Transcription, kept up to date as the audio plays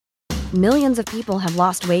Millions of people have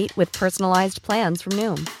lost weight with personalized plans from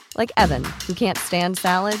Noom. Like Evan, who can't stand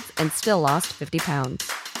salads and still lost 50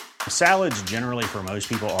 pounds. Salads generally for most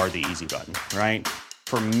people are the easy button, right?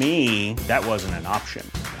 For me, that wasn't an option.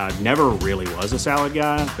 I never really was a salad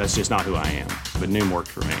guy. That's just not who I am. But Noom worked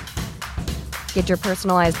for me. Get your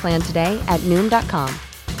personalized plan today at Noom.com.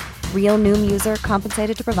 Real Noom user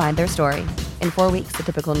compensated to provide their story. In 4 weeks, the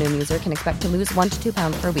typical Noom user can expect to lose 1 to 2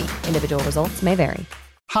 pounds per week. Individual results may vary.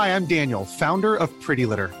 Hi, I'm Daniel, founder of Pretty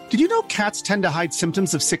Litter. Did you know cats tend to hide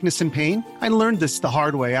symptoms of sickness and pain? I learned this the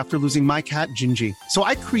hard way after losing my cat, Gingy. So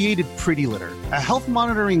I created Pretty Litter, a health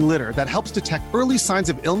monitoring litter that helps detect early signs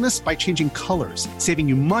of illness by changing colors, saving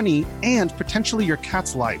you money and potentially your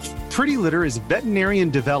cat's life. Pretty Litter is veterinarian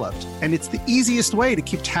developed, and it's the easiest way to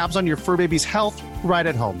keep tabs on your fur baby's health right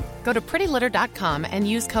at home. Go to prettylitter.com and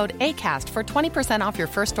use code ACAST for 20% off your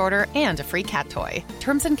first order and a free cat toy.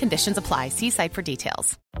 Terms and conditions apply. See site for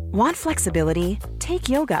details. Want flexibility? Take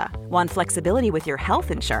yoga. Want flexibility with your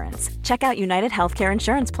health insurance? Check out United Healthcare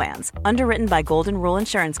Insurance Plans. Underwritten by Golden Rule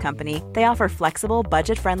Insurance Company, they offer flexible,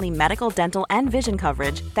 budget-friendly medical, dental, and vision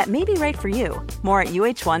coverage that may be right for you. More at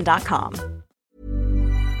uh1.com.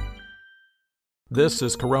 This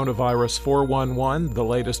is Coronavirus 411, the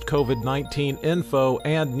latest COVID-19 info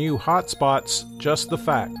and new hotspots, just the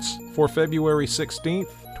facts, for February 16th,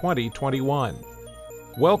 2021.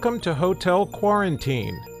 Welcome to Hotel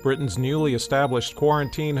Quarantine. Britain's newly established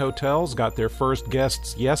quarantine hotels got their first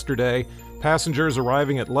guests yesterday. Passengers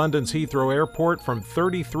arriving at London's Heathrow Airport from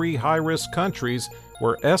 33 high-risk countries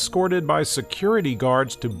were escorted by security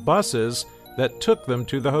guards to buses that took them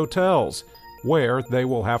to the hotels, where they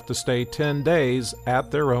will have to stay 10 days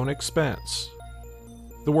at their own expense.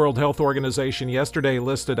 The World Health Organization yesterday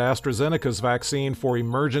listed AstraZeneca's vaccine for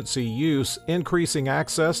emergency use, increasing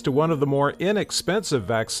access to one of the more inexpensive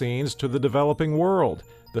vaccines to the developing world.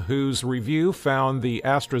 The WHO's review found the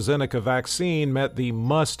AstraZeneca vaccine met the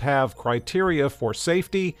must-have criteria for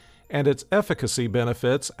safety, and its efficacy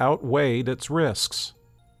benefits outweighed its risks.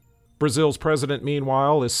 Brazil's president,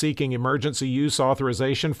 meanwhile, is seeking emergency use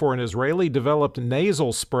authorization for an Israeli-developed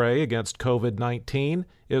nasal spray against COVID-19.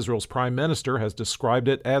 Israel's prime minister has described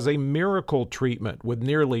it as a miracle treatment with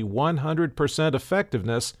nearly 100%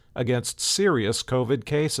 effectiveness against serious COVID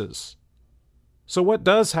cases. So what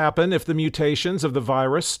does happen if the mutations of the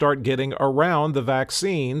virus start getting around the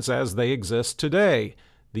vaccines as they exist today?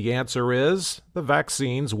 The answer is the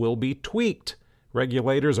vaccines will be tweaked.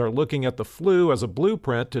 Regulators are looking at the flu as a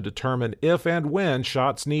blueprint to determine if and when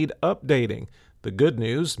shots need updating. The good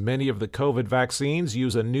news, many of the COVID vaccines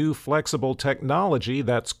use a new flexible technology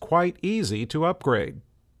that's quite easy to upgrade.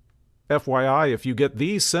 FYI, if you get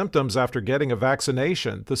these symptoms after getting a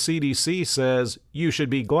vaccination, the CDC says you should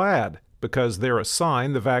be glad because they're a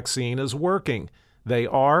sign the vaccine is working. They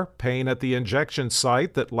are pain at the injection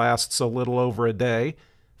site that lasts a little over a day,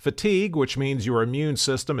 fatigue, which means your immune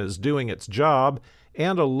system is doing its job,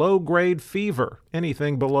 and a low-grade fever.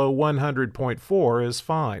 Anything below 100.4 is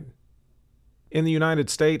fine. In the United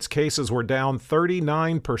States, cases were down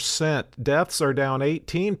 39%, deaths are down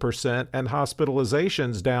 18%, and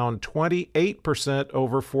hospitalizations down 28%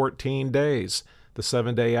 over 14 days. The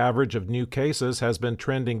 7-day average of new cases has been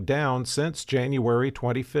trending down since January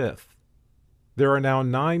 25th. There are now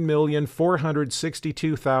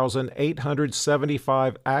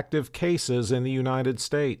 9,462,875 active cases in the United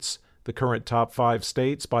States. The current top 5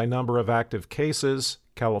 states by number of active cases: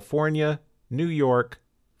 California, New York,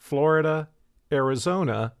 Florida,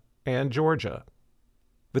 Arizona, and Georgia.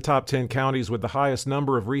 The top 10 counties with the highest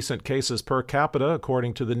number of recent cases per capita,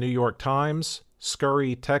 according to the New York Times: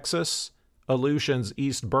 Scurry, Texas; Aleutians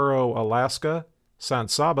East Borough, Alaska; San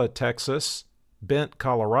Saba, Texas; Bent,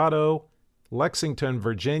 Colorado; Lexington,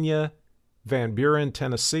 Virginia; Van Buren,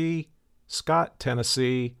 Tennessee; Scott,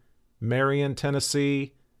 Tennessee; Marion,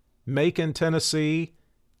 Tennessee; Macon, Tennessee;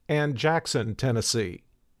 and Jackson, Tennessee.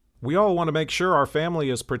 We all want to make sure our family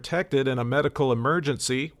is protected in a medical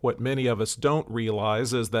emergency. What many of us don't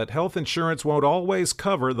realize is that health insurance won't always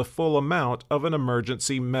cover the full amount of an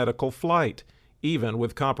emergency medical flight. Even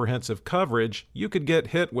with comprehensive coverage, you could get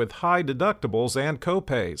hit with high deductibles and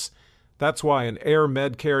copays. That's why an Air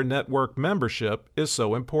Medcare Network membership is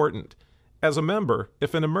so important. As a member,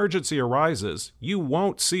 if an emergency arises, you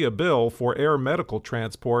won't see a bill for air medical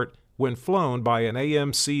transport when flown by an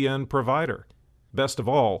AMCN provider. Best of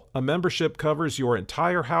all, a membership covers your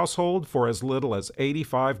entire household for as little as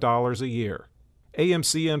 $85 a year.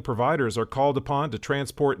 AMCN providers are called upon to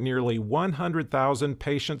transport nearly 100,000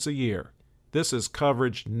 patients a year. This is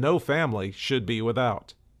coverage no family should be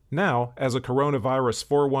without. Now, as a Coronavirus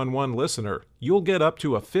 411 listener, you'll get up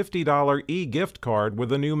to a $50 e-gift card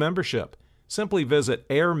with a new membership. Simply visit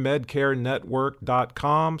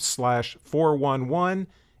airmedcarenetwork.com/411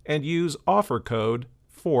 and use offer code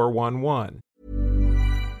 411.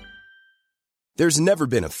 There's never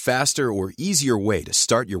been a faster or easier way to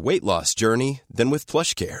start your weight loss journey than with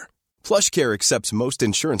PlushCare. PlushCare accepts most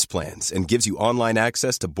insurance plans and gives you online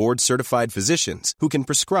access to board-certified physicians who can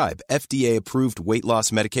prescribe FDA-approved weight loss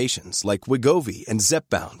medications like Wegovy and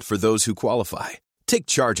Zepbound for those who qualify. Take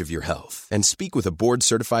charge of your health and speak with a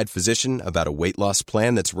board-certified physician about a weight loss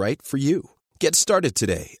plan that's right for you. Get started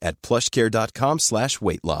today at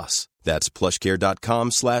plushcare.com/weight loss. That's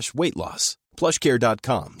plushcare.com/weight loss.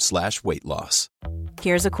 plushcare.com/weight loss.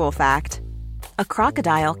 Here's a cool fact. A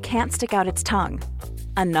crocodile can't stick out its tongue.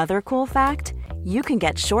 Another cool fact, you can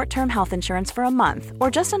get short-term health insurance for a month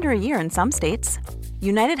or just under a year in some states.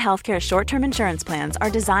 United Healthcare short-term insurance plans are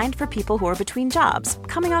designed for people who are between jobs,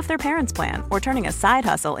 coming off their parents' plan, or turning a side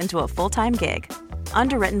hustle into a full-time gig.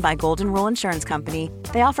 Underwritten by Golden Rule Insurance Company,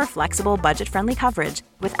 they offer flexible, budget-friendly coverage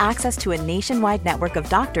with access to a nationwide network of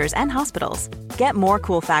doctors and hospitals. Get more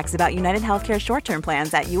cool facts about United Healthcare short-term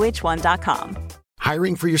plans at uh1.com.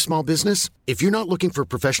 Hiring for your small business? If you're not looking for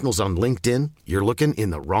professionals on LinkedIn, you're looking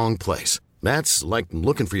in the wrong place. That's like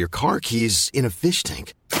looking for your car keys in a fish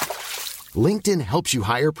tank. LinkedIn helps you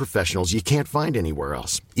hire professionals you can't find anywhere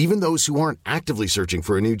else, even those who aren't actively searching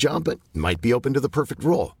for a new job but might be open to the perfect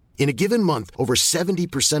role. In a given month, over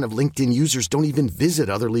 70% of LinkedIn users don't even visit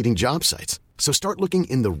other leading job sites. So start looking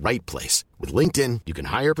in the right place. With LinkedIn, you can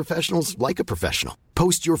hire professionals like a professional.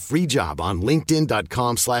 Post your free job on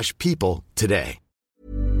linkedin.com/people today.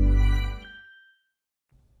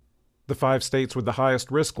 The 5 states with the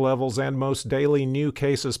highest risk levels and most daily new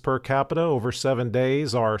cases per capita over 7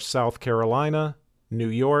 days are South Carolina, New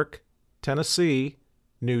York, Tennessee,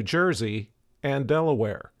 New Jersey, and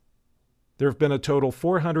Delaware. There have been a total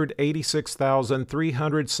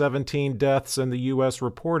 486,317 deaths in the U.S.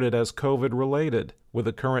 reported as COVID-related, with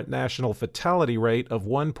a current national fatality rate of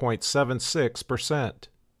 1.76%.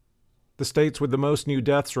 The states with the most new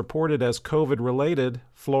deaths reported as COVID-related: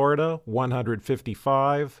 Florida,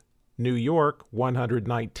 155, New York,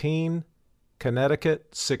 119,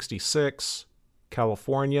 Connecticut, 66,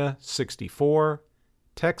 California, 64,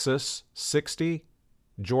 Texas, 60,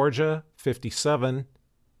 Georgia, 57,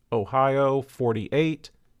 Ohio, 48,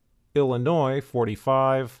 Illinois,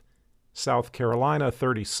 45, South Carolina,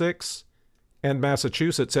 36, and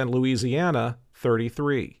Massachusetts and Louisiana,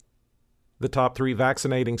 33. The top 3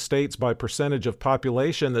 vaccinating states by percentage of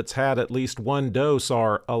population that's had at least one dose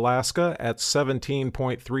are Alaska at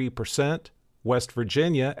 17.3%, West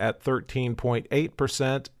Virginia at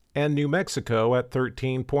 13.8%, and New Mexico at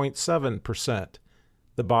 13.7%.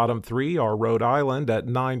 The bottom 3 are Rhode Island at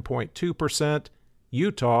 9.2%,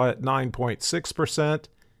 Utah at 9.6%,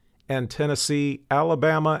 and Tennessee,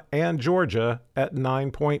 Alabama, and Georgia at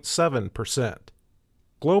 9.7%.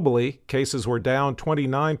 Globally, cases were down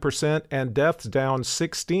 29% and deaths down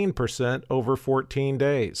 16% over 14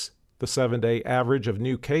 days. The 7-day average of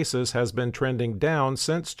new cases has been trending down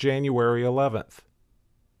since January 11th.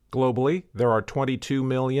 Globally, there are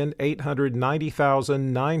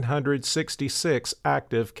 22,890,966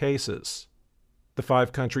 active cases. The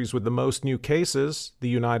 5 countries with the most new cases: the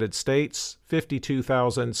United States,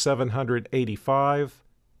 52,785,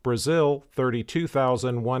 Brazil,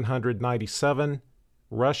 32,197,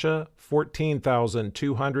 Russia,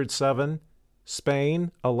 14,207,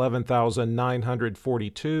 Spain,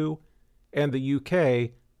 11,942, and the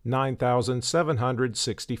UK,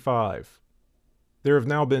 9,765. There have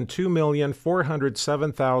now been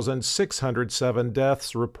 2,407,607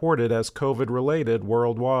 deaths reported as COVID-related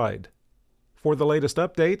worldwide. For the latest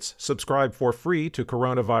updates, subscribe for free to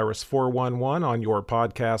Coronavirus 411 on your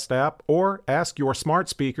podcast app, or ask your smart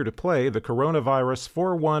speaker to play the Coronavirus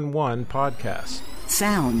 411 podcast.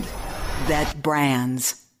 Sound that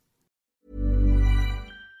brands.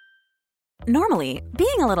 Normally,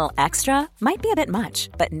 being a little extra might be a bit much,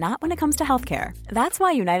 but not when it comes to healthcare. That's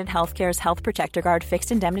why United Healthcare's Health Protector Guard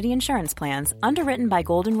fixed indemnity insurance plans, underwritten by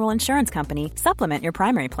Golden Rule Insurance Company, supplement your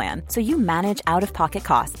primary plan so you manage out-of-pocket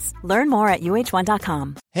costs. Learn more at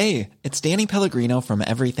uh1.com. Hey, it's Danny Pellegrino from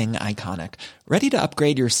Everything Iconic. Ready to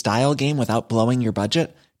upgrade your style game without blowing your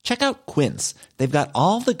budget? Check out Quince. They've got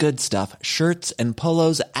all the good stuff, shirts and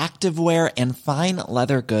polos, activewear, and fine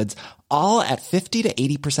leather goods, all at 50 to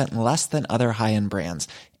 80% less than other high-end brands.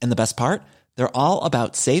 And the best part? They're all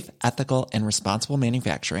about safe, ethical, and responsible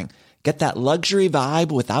manufacturing. Get that luxury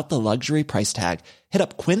vibe without the luxury price tag. Hit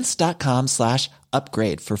up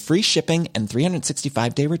quince.com/upgrade for free shipping and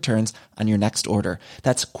 365-day returns on your next order.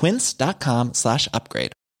 That's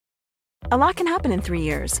quince.com/upgrade. A lot can happen in 3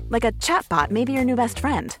 years, like a chatbot may be your new best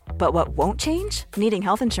friend. But what won't change? Needing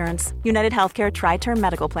health insurance. United Healthcare Tri-Term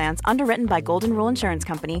Medical Plans, underwritten by Golden Rule Insurance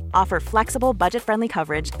Company, offer flexible, budget-friendly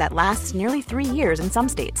coverage that lasts nearly 3 years in some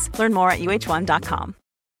states. Learn more at uh1.com.